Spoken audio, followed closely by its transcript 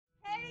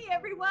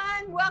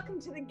everyone.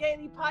 Welcome to the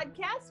Gaily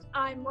Podcast.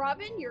 I'm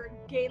Robin, your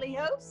Gaily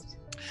host.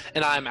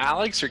 And I'm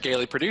Alex, your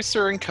Gaily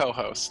producer and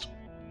co-host.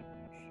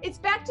 It's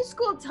back to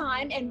school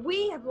time, and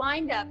we have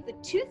lined up the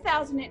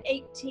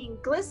 2018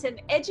 GLSEN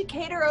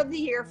Educator of the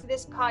Year for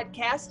this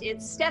podcast.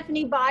 It's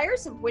Stephanie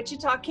Byers of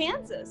Wichita,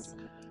 Kansas.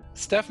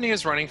 Stephanie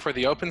is running for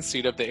the open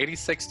seat of the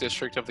 86th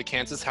District of the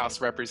Kansas House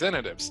of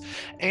Representatives,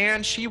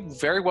 and she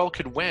very well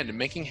could win,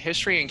 making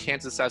history in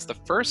Kansas as the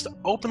first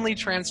openly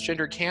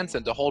transgender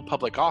Kansan to hold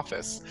public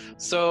office.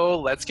 So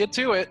let's get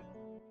to it.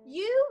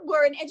 You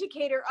were an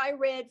educator I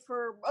read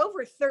for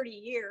over 30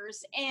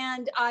 years,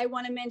 and I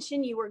want to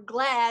mention you were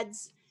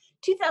GLAAD's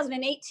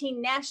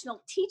 2018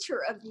 National Teacher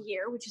of the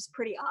Year, which is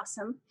pretty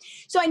awesome.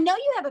 So I know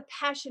you have a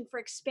passion for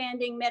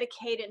expanding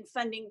Medicaid and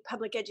funding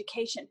public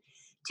education.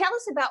 Tell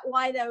us about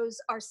why those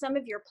are some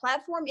of your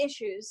platform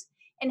issues,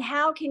 and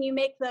how can you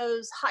make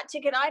those hot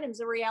ticket items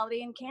a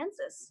reality in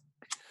Kansas?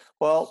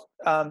 Well,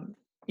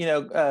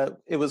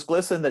 it was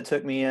GLSEN that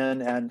took me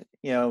in, and,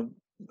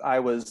 I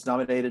was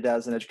nominated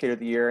as an Educator of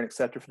the Year and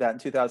accepted for that in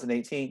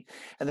 2018.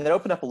 And then it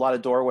opened up a lot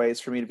of doorways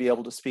for me to be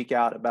able to speak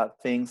out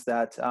about things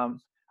that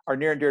are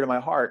near and dear to my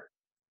heart.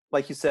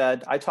 Like you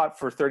said, I taught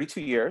for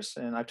 32 years,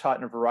 and I've taught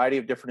in a variety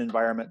of different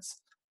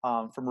environments.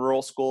 From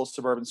rural schools,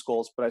 suburban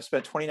schools, but I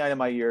spent 29 of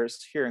my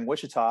years here in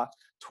Wichita,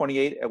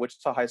 28 at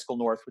Wichita High School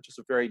North, which is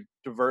a very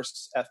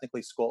diverse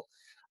ethnically school,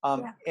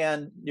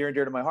 and near and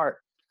dear to my heart.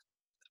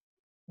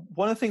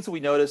 One of the things that we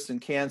noticed in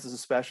Kansas,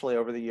 especially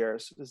over the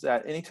years, is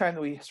that anytime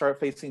that we start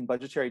facing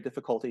budgetary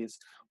difficulties,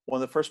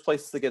 one of the first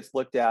places that gets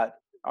looked at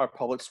are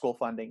public school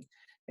funding,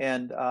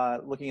 and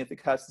looking at the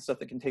cuts and stuff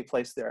that can take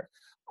place there.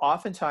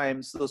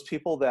 Oftentimes, those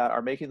people that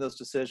are making those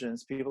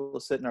decisions, people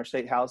that sit in our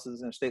state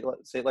houses and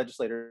state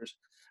legislators,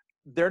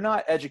 they're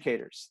not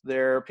educators.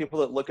 They're people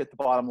that look at the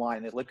bottom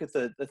line. They look at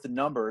the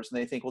numbers and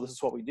they think, well, this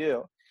is what we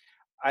do.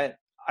 I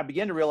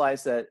began to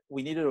realize that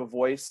we needed a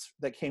voice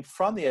that came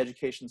from the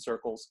education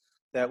circles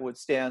that would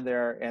stand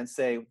there and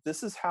say,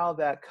 this is how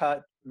that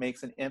cut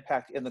makes an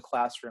impact in the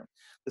classroom.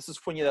 This is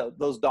when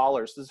those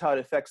dollars, this is how it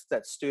affects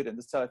that student.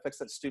 This is how it affects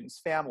that student's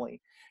family.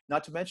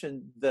 Not to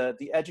mention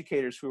the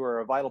educators who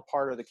are a vital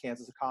part of the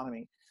Kansas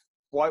economy.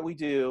 What we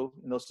do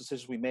and those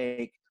decisions we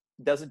make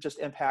doesn't just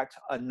impact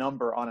a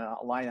number on a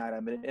line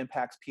item, it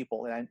impacts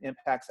people and it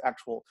impacts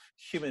actual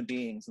human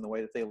beings in the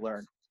way that they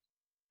learn.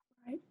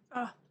 Right.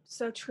 Oh,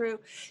 so true.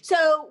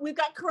 So we've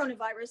got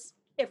coronavirus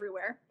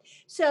everywhere.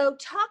 So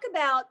talk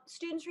about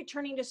students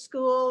returning to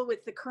school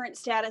with the current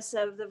status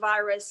of the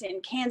virus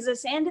in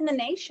Kansas and in the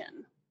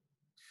nation.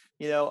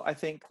 I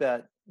think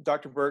that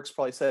Dr. Burks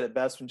probably said it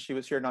best when she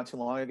was here not too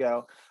long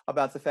ago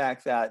about the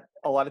fact that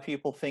a lot of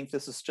people think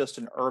this is just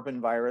an urban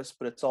virus,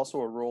 but it's also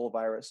a rural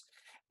virus.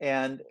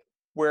 And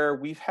where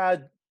we've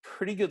had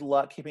pretty good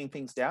luck keeping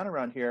things down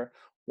around here,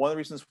 one of the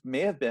reasons may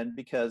have been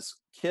because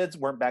kids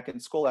weren't back in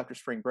school after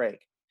spring break.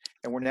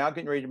 And we're now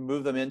getting ready to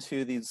move them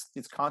into these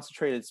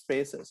concentrated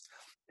spaces.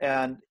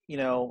 And,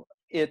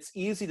 it's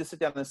easy to sit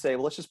down and say,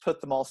 well, let's just put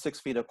them all 6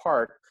 feet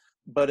apart.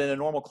 But in a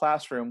normal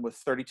classroom with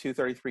 32,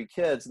 33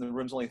 kids, and the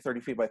room's only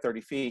 30 feet by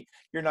 30 feet,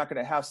 you're not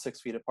going to have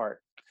 6 feet apart.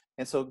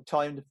 And so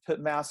telling them to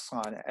put masks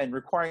on and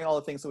requiring all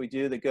the things that we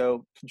do that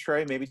go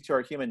contrary maybe to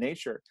our human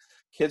nature.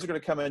 Kids are going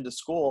to come into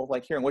school,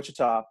 like here in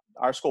Wichita,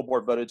 our school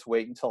board voted to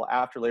wait until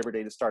after Labor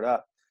Day to start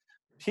up.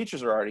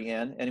 Teachers are already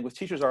in, and with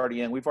teachers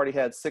already in, we've already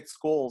had 6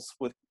 schools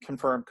with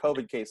confirmed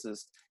COVID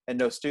cases and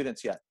no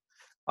students yet.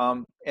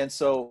 And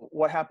so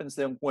what happens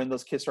then when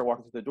those kids start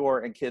walking through the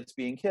door, and kids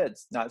being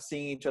kids, not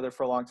seeing each other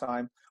for a long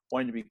time,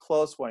 wanting to be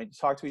close, wanting to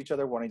talk to each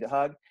other, wanting to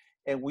hug,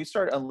 and we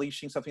start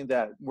unleashing something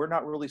that we're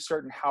not really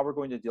certain how we're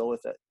going to deal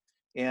with it.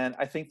 And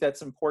I think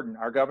that's important.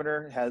 Our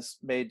governor has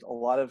made a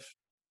lot of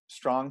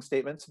strong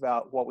statements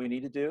about what we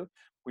need to do.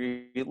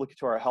 We look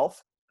to our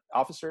health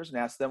officers and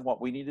ask them what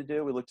we need to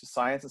do. We look to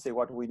science and say,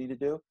 what do we need to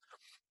do?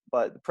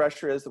 But the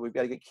pressure is that we've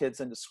got to get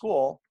kids into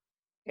school.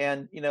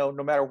 And, no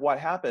matter what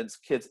happens,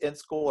 kids in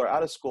school or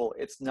out of school,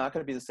 it's not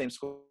going to be the same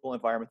school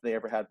environment they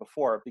ever had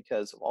before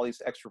because of all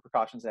these extra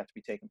precautions that have to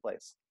be taken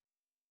place.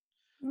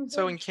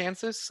 So in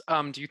Kansas,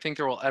 do you think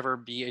there will ever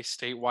be a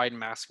statewide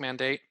mask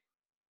mandate?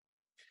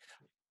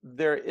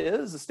 There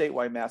is a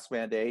statewide mask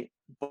mandate,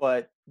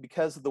 but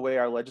because of the way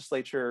our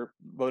legislature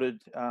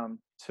voted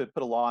to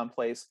put a law in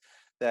place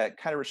that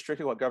kind of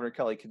restricted what Governor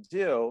Kelly could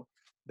do,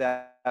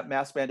 that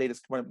mask mandate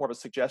is more of a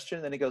suggestion,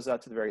 and then it goes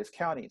out to the various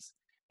counties.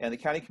 And the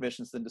county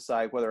commissions then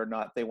decide whether or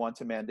not they want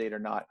to mandate or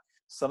not.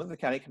 Some of the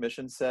county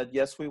commissions said,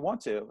 yes, we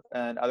want to.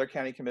 And other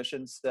county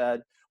commissions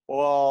said,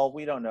 well,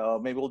 we don't know,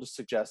 maybe we'll just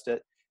suggest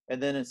it.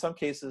 And then in some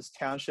cases,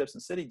 townships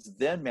and cities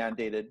then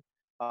mandated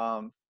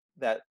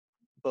that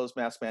those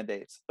mask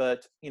mandates.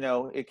 But,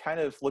 it kind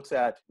of looks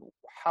at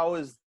how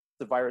is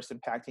the virus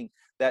impacting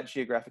that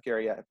geographic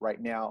area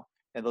right now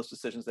and those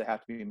decisions that have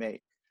to be made.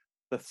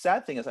 The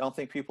sad thing is I don't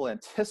think people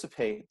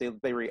anticipate,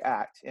 they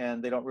react,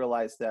 and they don't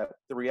realize that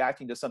they're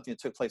reacting to something that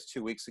took place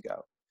 2 weeks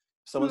ago.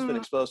 If someone's been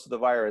exposed to the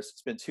virus,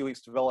 it's been 2 weeks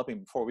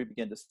developing before we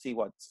begin to see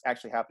what's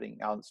actually happening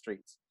out in the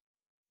streets.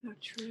 So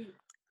true.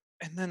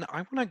 And then I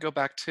want to go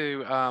back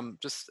to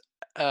just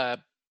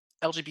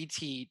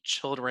LGBT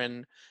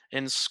children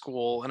in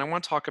school, and I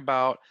want to talk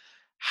about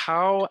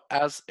how,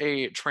 as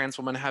a trans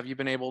woman, have you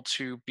been able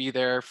to be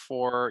there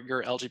for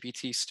your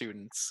LGBT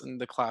students in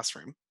the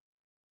classroom?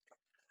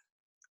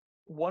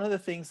 One of the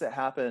things that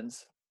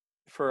happens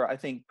for, I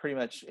think, pretty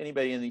much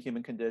anybody in the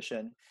human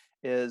condition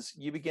is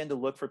you begin to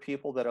look for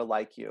people that are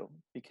like you,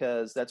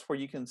 because that's where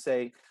you can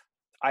say,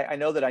 I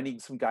know that I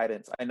need some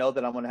guidance. I know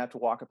that I'm going to have to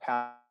walk a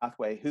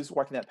pathway. Who's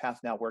walking that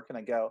path now? Where can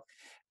I go?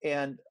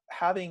 And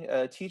having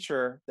a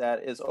teacher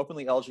that is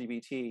openly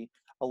LGBT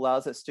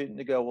allows that student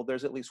to go, well,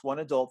 there's at least one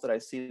adult that I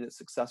see that's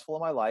successful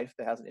in my life,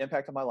 that has an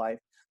impact on my life,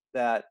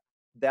 that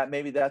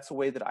maybe that's a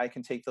way that I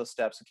can take those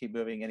steps and keep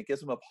moving. And it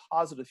gives them a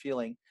positive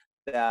feeling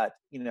that,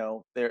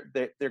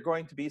 they're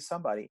going to be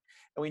somebody.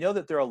 And we know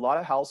that there are a lot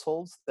of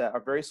households that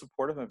are very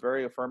supportive and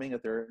very affirming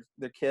of their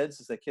kids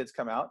as the kids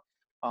come out,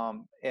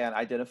 and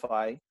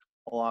identify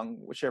along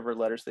whichever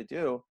letters they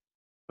do.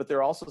 But there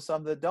are also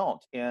some that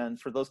don't. And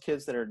for those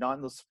kids that are not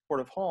in those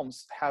supportive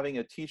homes, having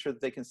a teacher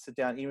that they can sit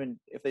down, even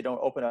if they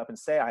don't open up and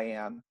say I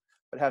am,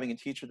 but having a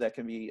teacher that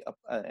can be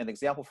an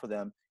example for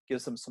them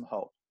gives them some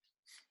hope.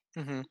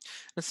 Hmm.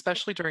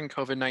 Especially during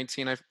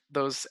COVID-19,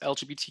 those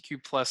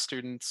LGBTQ plus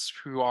students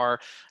who are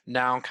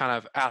now kind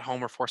of at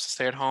home or forced to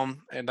stay at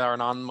home and are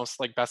not in the most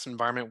like best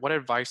environment, what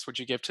advice would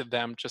you give to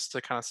them just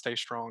to kind of stay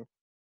strong?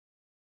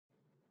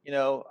 You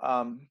know,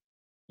 um,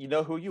 you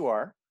know who you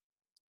are,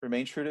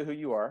 remain true to who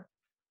you are.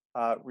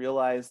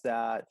 Realize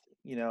that,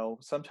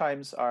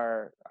 sometimes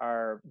our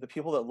the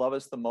people that love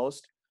us the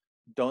most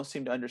don't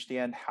seem to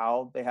understand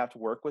how they have to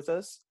work with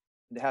us,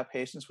 and to have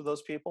patience with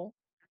those people,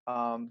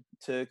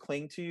 to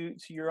cling to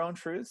your own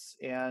truths,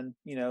 and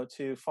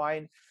to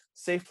find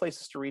safe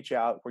places to reach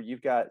out where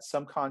you've got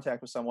some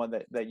contact with someone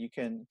that you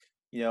can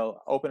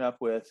open up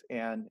with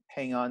and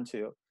hang on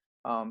to,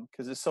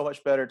 because it's so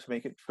much better to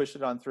make it push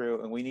it on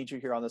through, and we need you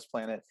here on this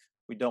planet.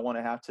 We don't want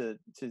to have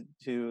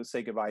to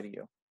say goodbye to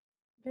you.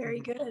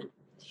 Very good.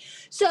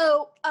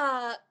 So,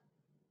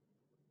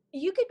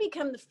 you could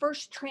become the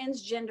first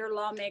transgender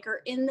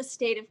lawmaker in the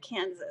state of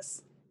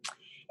Kansas.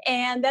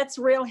 And that's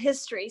real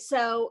history.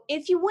 So,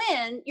 if you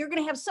win, you're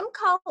going to have some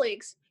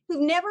colleagues who've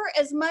never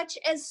as much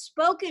as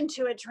spoken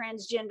to a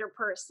transgender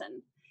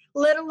person,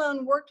 let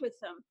alone worked with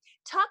them.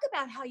 Talk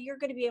about how you're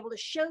going to be able to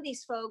show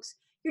these folks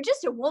you're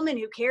just a woman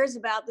who cares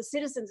about the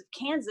citizens of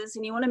Kansas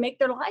and you want to make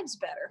their lives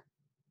better.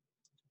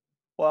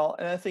 Well,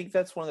 and I think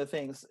that's one of the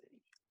things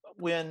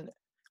when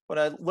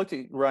I looked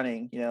at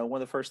running,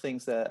 one of the first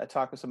things that I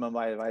talked with some of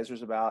my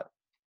advisors about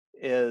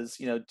is,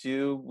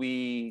 do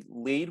we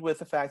lead with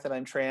the fact that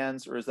I'm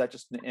trans, or is that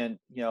just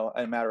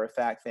a matter of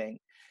fact thing?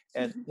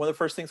 And one of the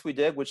first things we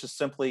did, which is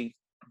simply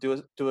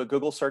do a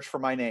Google search for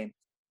my name,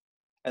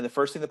 and the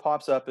first thing that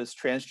pops up is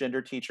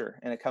transgender teacher,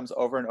 and it comes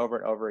over and over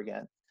and over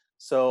again.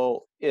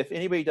 So if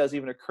anybody does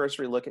even a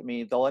cursory look at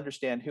me, they'll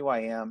understand who I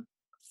am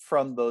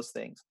from those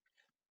things.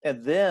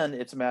 And then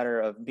it's a matter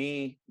of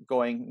me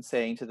going and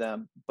saying to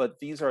them, but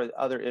these are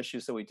other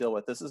issues that we deal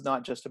with. This is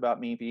not just about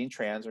me being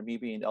trans or me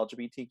being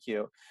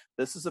LGBTQ.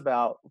 This is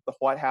about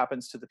what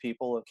happens to the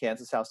people of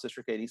Kansas House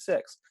District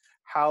 86.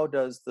 How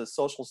does the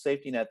social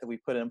safety net that we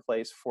put in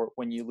place for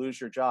when you lose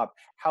your job,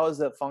 how is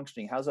that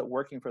functioning? How's that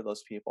working for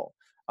those people?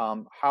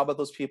 How about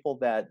those people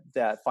that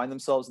find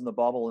themselves in the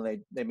bubble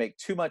and they make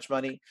too much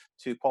money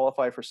to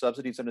qualify for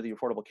subsidies under the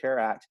Affordable Care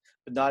Act,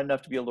 but not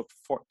enough to be able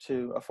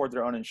to afford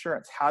their own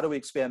insurance? How do we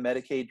expand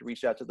Medicaid to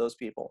reach out to those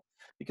people?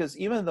 Because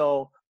even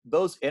though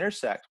those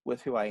intersect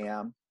with who I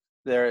am,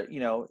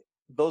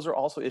 those are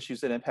also issues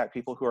that impact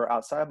people who are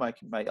outside my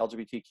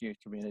LGBTQ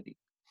community.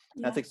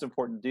 And I think it's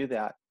important to do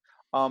that.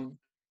 Um,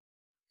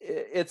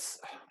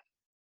 it's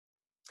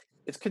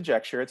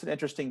conjecture. It's an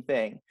interesting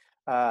thing.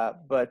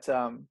 But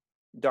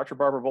Dr.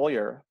 Barbara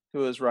Bollier,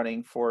 who is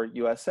running for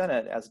U.S.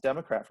 Senate as a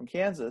Democrat from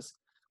Kansas,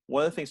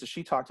 one of the things that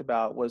she talked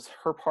about was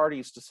her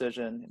party's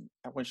decision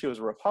when she was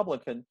a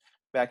Republican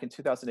back in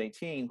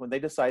 2018, when they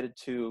decided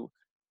to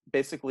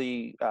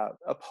basically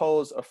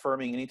oppose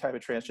affirming any type of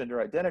transgender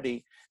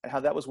identity, and how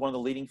that was one of the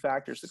leading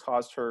factors that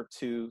caused her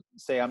to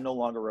say, I'm no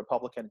longer a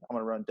Republican, I'm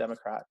going to run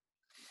Democrat.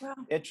 Wow.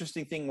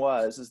 Interesting thing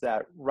is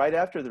that right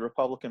after the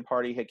Republican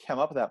Party had come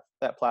up with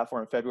that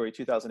platform in February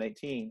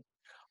 2018,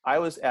 I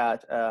was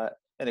at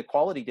an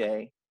Equality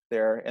Day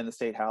there in the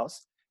State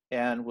House,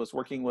 and was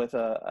working with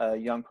a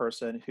young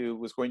person who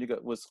was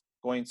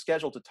going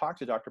scheduled to talk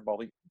to Dr.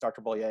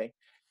 Bollier,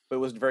 but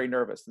was very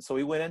nervous. And so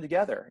we went in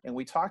together and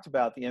we talked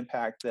about the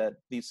impact that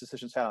these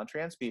decisions had on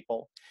trans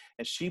people.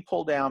 And she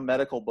pulled down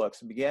medical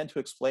books and began to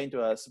explain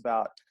to us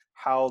about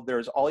how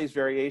there's all these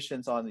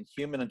variations on the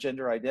human and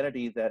gender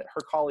identity that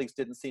her colleagues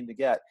didn't seem to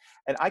get.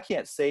 And I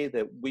can't say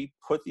that we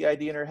put the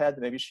idea in her head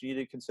that maybe she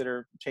needed to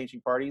consider changing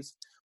parties,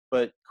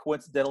 but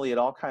coincidentally, it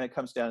all kind of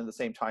comes down to the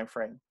same time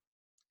frame.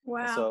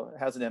 Wow. And so it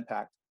has an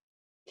impact.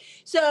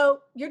 So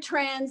you're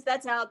trans,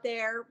 that's out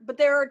there, but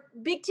there are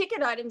big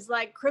ticket items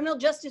like criminal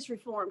justice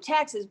reform,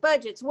 taxes,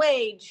 budgets,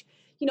 wage,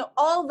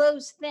 all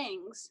those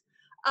things,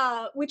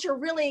 which are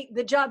really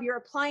the job you're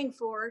applying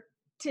for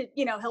to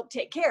help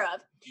take care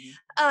of.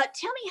 Mhm.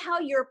 Tell me how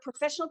your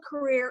professional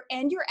career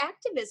and your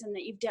activism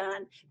that you've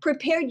done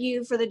prepared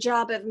you for the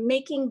job of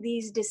making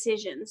these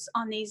decisions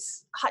on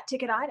these hot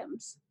ticket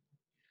items.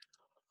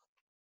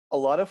 A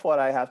lot of what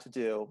I have to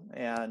do,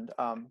 and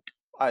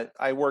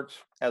I worked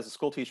as a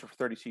school teacher for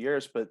 32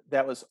 years, but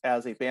that was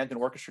as a band and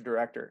orchestra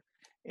director.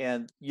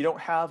 And you don't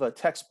have a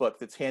textbook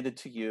that's handed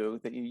to you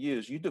that you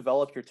use. You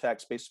develop your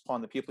text based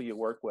upon the people you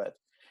work with.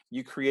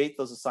 You create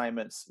those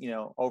assignments,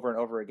 over and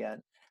over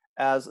again.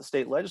 As a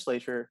state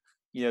legislature,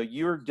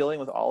 you're dealing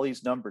with all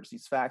these numbers,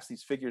 these facts,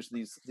 these figures,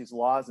 these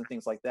laws and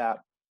things like that.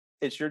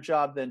 It's your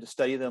job then to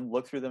study them,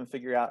 look through them,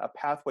 figure out a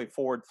pathway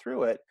forward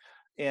through it.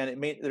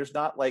 And there's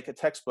not like a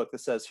textbook that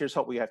says, here's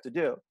what we have to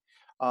do.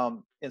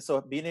 And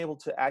so being able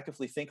to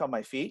actively think on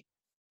my feet,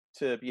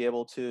 to be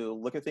able to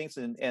look at things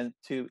and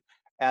to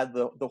add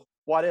the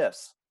what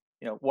ifs.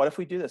 What if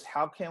we do this?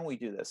 How can we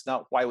do this?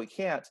 Not why we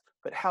can't,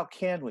 but how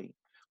can we?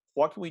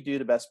 What can we do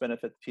to best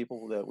benefit the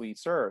people that we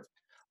serve?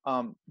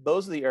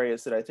 Those are the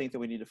areas that I think that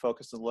we need to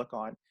focus and look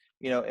on.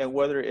 And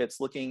whether it's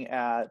looking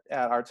at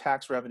our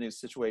tax revenue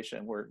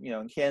situation, where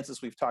in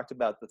Kansas we've talked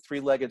about the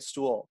three-legged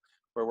stool,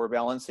 where we're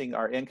balancing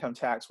our income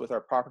tax with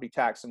our property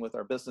tax and with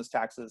our business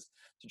taxes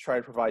to try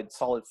to provide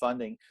solid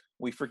funding.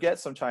 We forget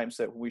sometimes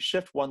that when we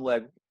shift one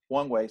leg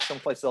one way,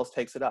 someplace else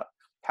takes it up.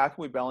 How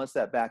can we balance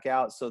that back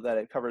out so that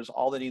it covers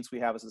all the needs we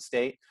have as a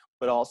state,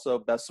 but also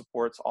best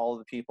supports all of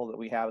the people that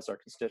we have as our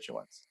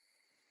constituents?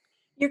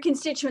 Your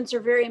constituents are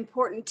very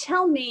important.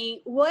 Tell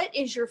me, what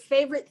is your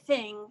favorite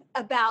thing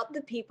about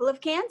the people of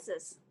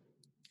Kansas?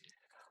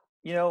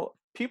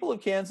 People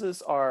of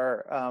Kansas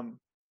are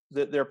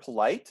they're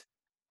polite.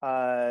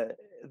 Uh,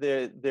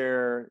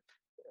 they're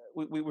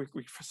we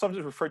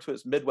sometimes refer to it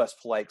as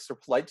Midwest polite. So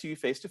they're polite to you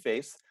face to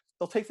face.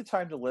 They'll take the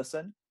time to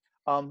listen.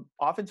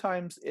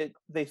 Oftentimes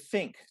they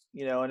think,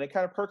 and it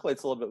kind of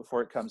percolates a little bit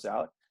before it comes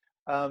out.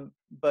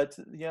 But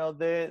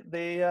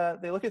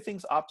they look at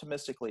things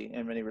optimistically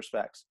in many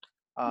respects.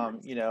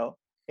 Nice.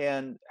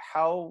 And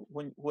how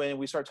when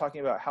we start talking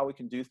about how we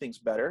can do things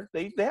better,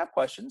 they have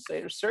questions.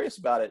 They're serious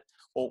about it.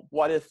 Well,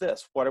 what if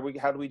this?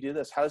 How do we do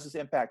this? How does this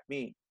impact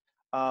me?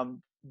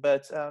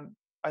 But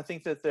I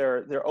think that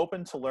they're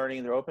open to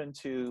learning. They're open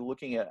to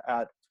looking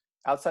at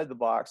outside the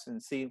box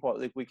and seeing what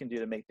we can do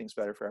to make things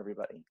better for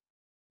everybody.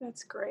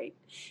 That's great.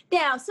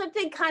 Now,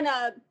 something kind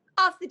of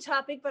off the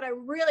topic, but I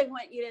really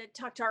want you to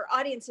talk to our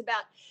audience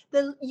about.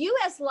 The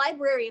U.S.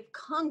 Library of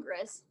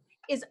Congress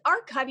is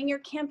archiving your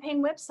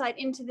campaign website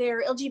into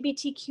their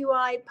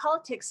LGBTQI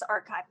politics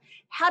archive.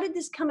 How did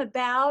this come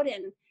about,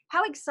 and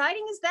how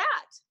exciting is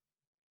that?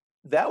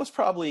 That was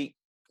probably,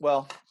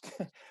 well,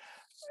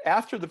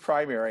 after the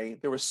primary,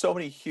 there were so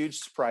many huge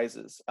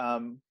surprises.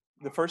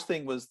 The first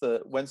thing was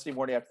the Wednesday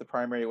morning after the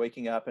primary,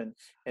 waking up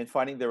and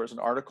finding there was an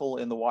article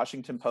in the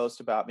Washington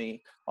Post about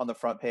me on the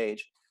front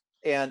page.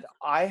 And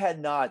I had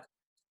not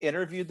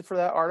interviewed for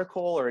that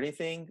article or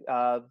anything.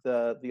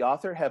 The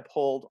author had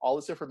pulled all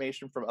this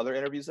information from other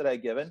interviews that I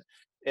had given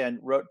and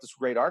wrote this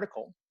great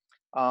article.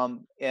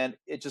 And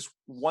it just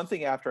one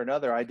thing after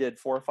another. I did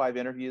 4 or 5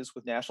 interviews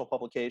with national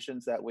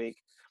publications that week.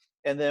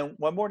 And then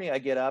one morning I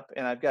get up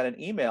and I've got an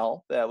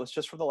email that was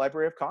just from the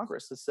Library of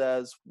Congress that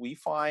says, we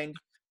find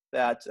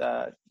that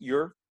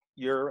your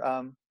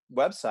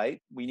website,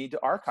 we need to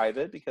archive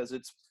it because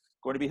it's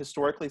going to be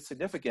historically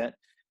significant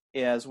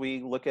as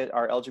we look at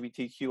our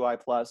LGBTQI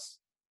plus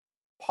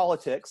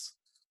politics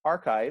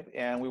archive,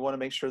 and we want to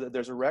make sure that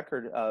there's a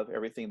record of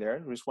everything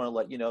there. We just want to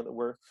let you know that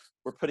we're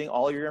putting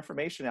all your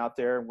information out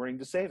there and we're going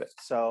to save it.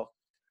 So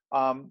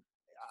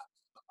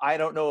I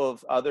don't know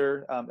of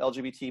other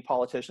LGBT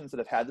politicians that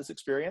have had this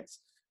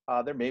experience.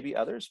 There may be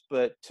others,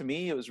 but to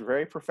me, it was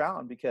very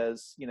profound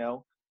because,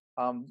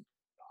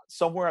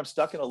 somewhere I'm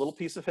stuck in a little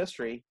piece of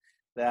history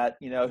that,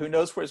 who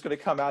knows where it's going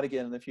to come out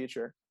again in the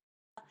future.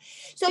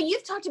 So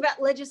you've talked about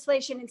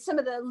legislation and some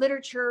of the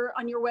literature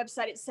on your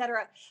website, et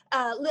cetera,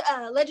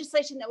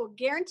 legislation that will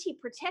guarantee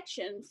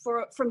protection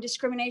from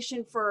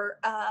discrimination for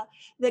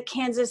the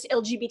Kansas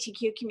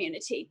LGBTQ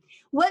community.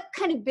 What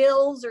kind of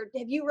bills, or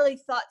have you really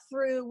thought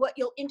through what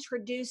you'll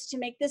introduce to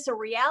make this a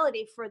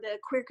reality for the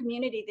queer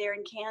community there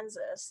in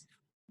Kansas?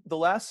 The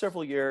last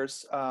several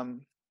years, the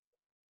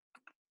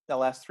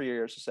last 3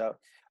 years or so,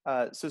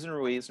 Susan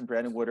Ruiz and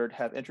Brandon Woodard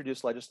have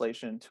introduced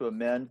legislation to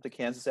amend the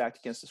Kansas Act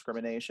Against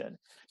Discrimination.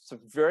 It's a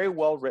very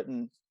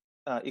well-written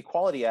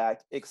Equality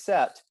Act,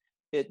 except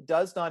it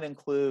does not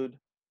include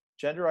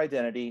gender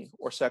identity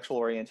or sexual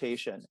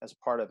orientation as a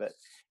part of it.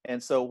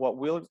 And so what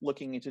we're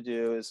looking to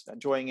do is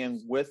join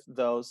in with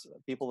those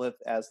people that,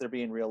 as they're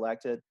being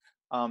reelected,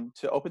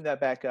 to open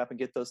that back up and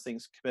get those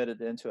things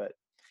committed into it.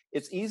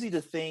 It's easy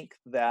to think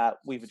that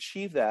we've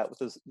achieved that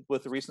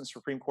with the recent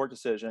Supreme Court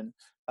decision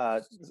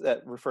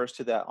that refers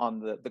to that on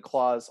the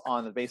clause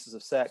on the basis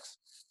of sex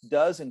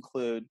does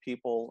include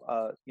people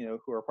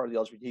who are part of the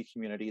LGBT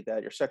community,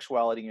 that your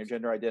sexuality and your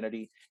gender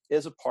identity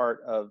is a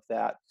part of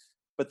that.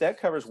 But that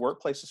covers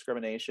workplace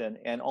discrimination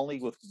and only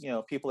with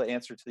people that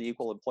answer to the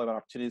Equal Employment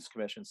Opportunities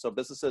Commission, so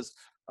businesses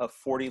of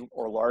 40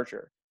 or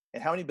larger.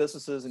 And how many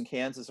businesses in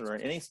Kansas or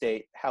in any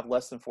state have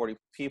less than 40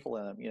 people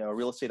in them? You know, a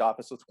real estate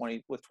office with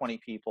 20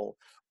 people,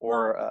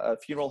 or a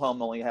funeral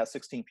home only has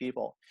 16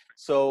 people.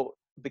 So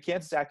the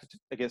Kansas Act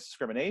Against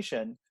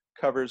Discrimination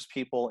covers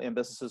people in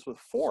businesses with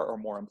 4 or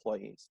more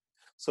employees.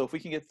 So if we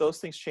can get those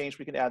things changed,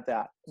 we can add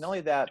that. Not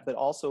only that, but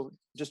also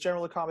just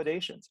general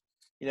accommodations.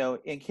 You know,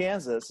 in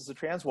Kansas, as a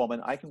trans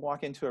woman, I can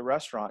walk into a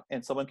restaurant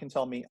and someone can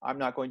tell me, I'm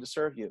not going to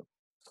serve you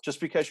just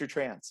because you're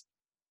trans.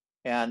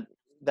 And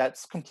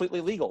that's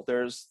completely legal.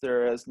 There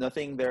is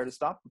nothing there to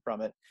stop them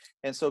from it.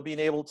 And so being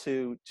able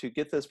to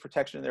get this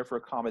protection in there for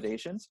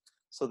accommodations,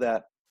 so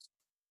that,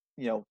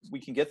 you know, we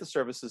can get the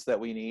services that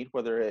we need,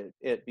 whether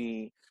it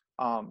be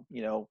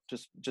you know,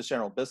 just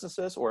general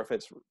businesses, or if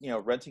it's, you know,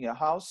 renting a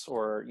house,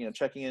 or, you know,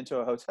 checking into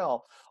a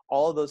hotel,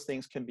 all of those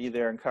things can be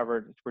there and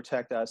covered to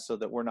protect us, so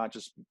that we're not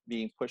just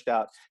being pushed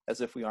out as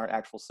if we aren't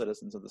actual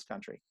citizens of this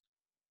country.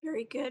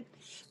 Very good.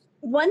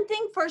 One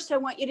thing first I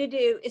want you to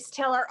do is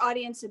tell our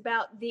audience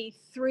about the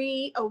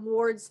 3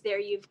 awards there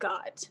you've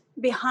got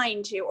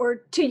behind you, or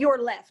to your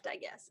left, I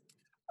guess.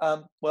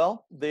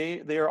 Well,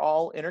 they are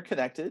all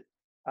interconnected,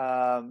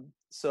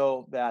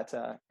 so that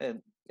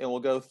and we'll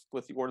go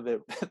with the order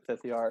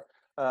that they are.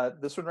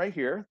 This one right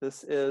here,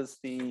 this is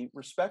the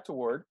Respect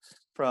Award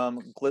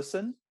from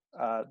GLSEN,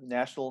 the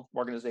national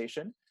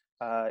organization.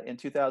 In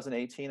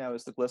 2018, I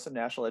was the GLSEN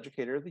National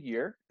Educator of the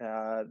Year.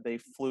 They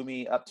flew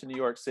me up to New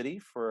York City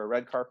for a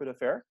red carpet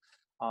affair.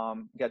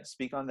 Got to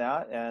speak on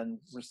that and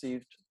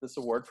received this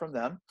award from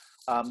them.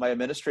 My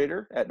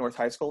administrator at North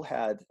High School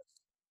had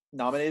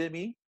nominated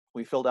me.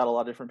 We filled out a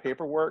lot of different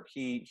paperwork.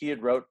 He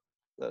had wrote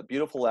a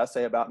beautiful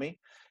essay about me,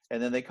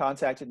 and then they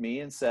contacted me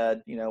and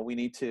said, you know, we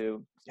need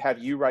to have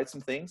you write some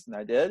things, and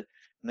I did.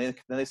 And then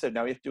they said,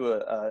 now we have to do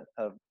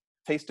a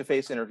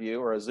face-to-face interview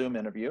or a Zoom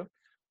interview,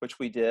 which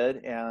we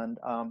did, and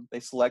they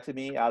selected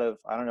me out of,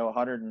 I don't know,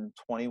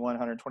 121,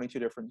 122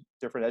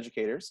 different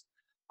educators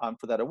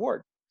for that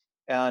award.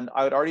 And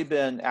I had already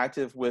been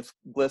active with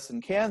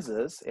GLSEN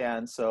Kansas,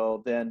 and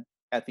so then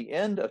at the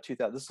end of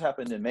 2000, this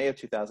happened in May of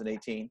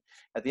 2018.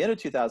 At the end of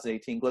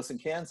 2018,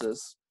 GLSEN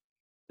Kansas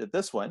did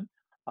this one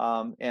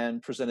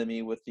and presented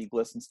me with the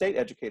GLSEN State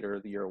Educator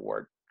of the Year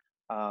award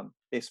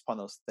based upon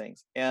those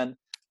things. And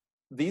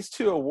these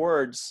 2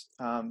 awards,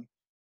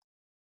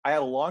 I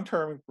had a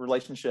long-term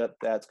relationship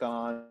that's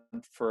gone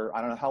on for I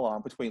don't know how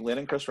long between Lynn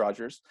and Chris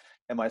Rogers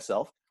and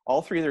myself.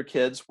 All 3 of their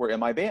kids were in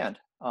my band.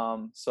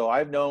 So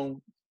I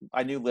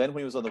knew Lynn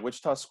when he was on the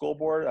Wichita School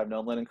Board. I've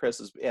known Lynn and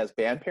Chris as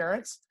band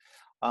parents.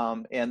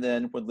 And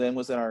then when Lynn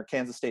was in our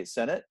Kansas State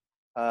Senate,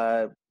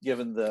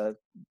 given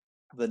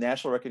the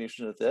national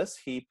recognition of this,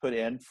 he put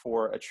in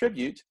for a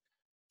tribute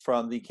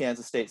from the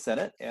Kansas State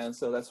Senate. And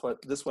so that's what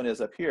this one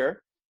is up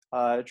here.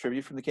 A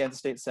tribute from the Kansas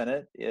State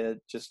Senate,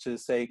 just to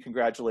say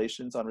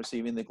congratulations on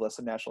receiving the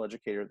GLSEN National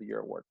Educator of the Year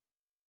award.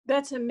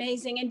 That's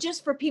amazing. And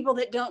just for people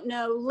that don't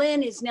know,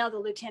 Lynn is now the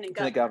Lieutenant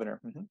Governor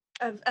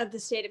of the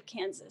state of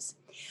Kansas.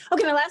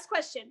 Okay, my last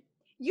question.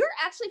 You're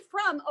actually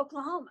from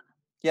Oklahoma.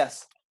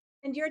 Yes.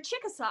 And you're a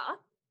Chickasaw.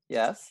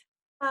 Yes.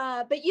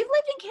 But you've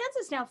lived in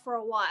Kansas now for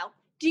a while.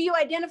 Do you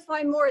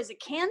identify more as a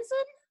Kansan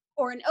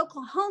or an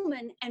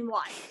Oklahoman, and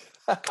why?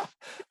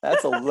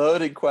 That's a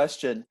loaded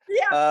question.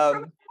 Yeah.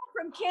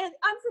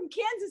 I'm from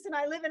Kansas and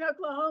I live in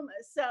Oklahoma.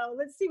 So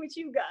let's see what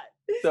you've got.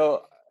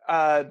 So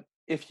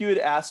if you had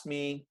asked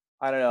me,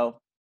 I don't know,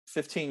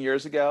 15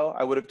 years ago,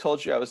 I would have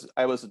told you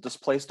I was a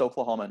displaced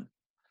Oklahoman.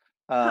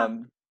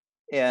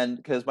 And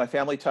because my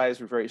family ties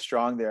were very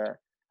strong there.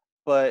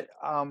 But,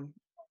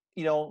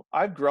 you know,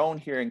 I've grown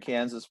here in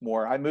Kansas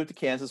more. I moved to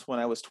Kansas when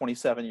I was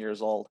 27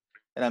 years old,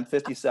 and I'm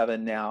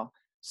 57 now.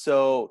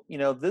 So, you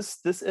know, this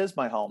is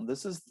my home.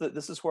 This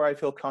is where I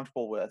feel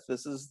comfortable with.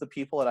 This is the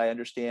people that I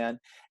understand.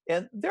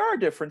 And there are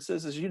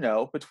differences, as you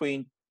know,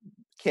 between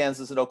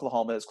Kansas and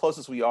Oklahoma. As close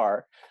as we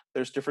are,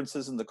 there's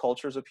differences in the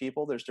cultures of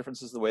people. There's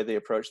differences in the way they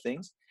approach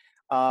things.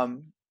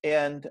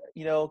 And,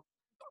 you know,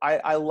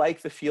 I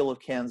like the feel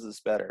of Kansas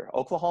better.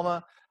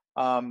 Oklahoma,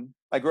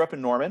 I grew up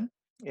in Norman,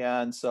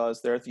 and so I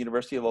was there at the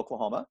University of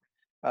Oklahoma.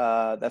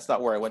 That's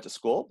not where I went to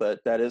school,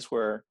 but that is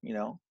where, you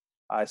know,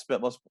 I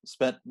spent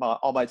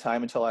all my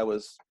time until I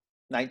was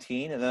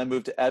 19, and then I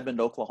moved to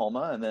Edmond,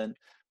 Oklahoma. And then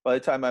by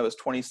the time I was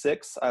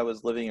 26,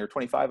 or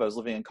 25, I was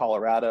living in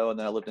Colorado, and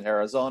then I lived in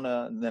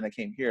Arizona, and then I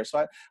came here.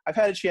 So I've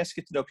had a chance to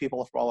get to know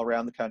people from all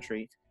around the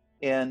country.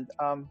 And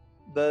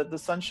the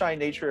sunshine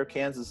nature of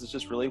Kansas is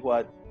just really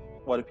what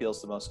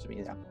appeals the most to me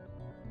now.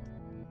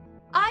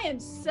 I am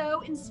so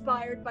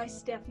inspired by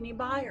Stephanie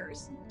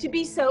Byers to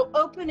be so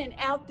open and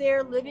out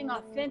there living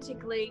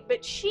authentically,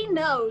 but she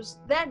knows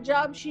that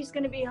job she's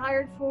going to be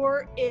hired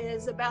for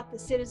is about the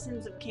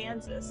citizens of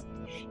Kansas.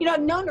 You know,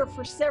 I've known her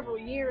for several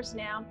years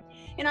now,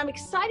 and I'm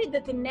excited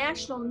that the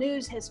national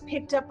news has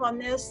picked up on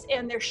this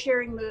and they're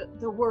sharing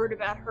the word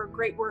about her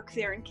great work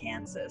there in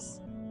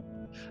Kansas.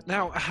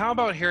 Now, how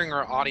about hearing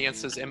our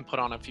audience's input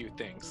on a few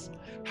things?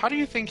 How do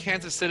you think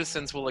Kansas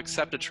citizens will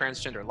accept a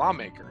transgender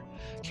lawmaker?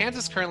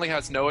 Kansas currently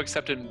has no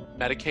accepted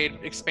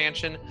Medicaid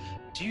expansion.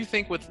 Do you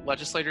think with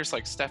legislators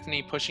like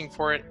Stephanie pushing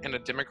for it and a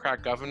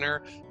Democrat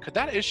governor, could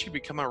that issue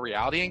become a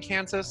reality in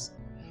Kansas?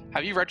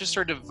 Have you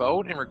registered to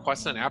vote and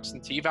requested an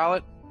absentee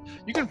ballot?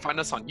 You can find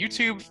us on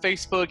YouTube,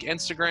 Facebook,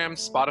 Instagram,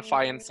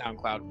 Spotify, and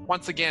SoundCloud.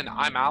 Once again,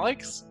 I'm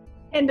Alex.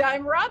 And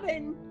I'm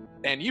Robin.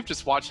 And you've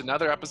just watched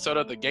another episode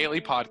of the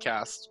Gately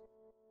Podcast.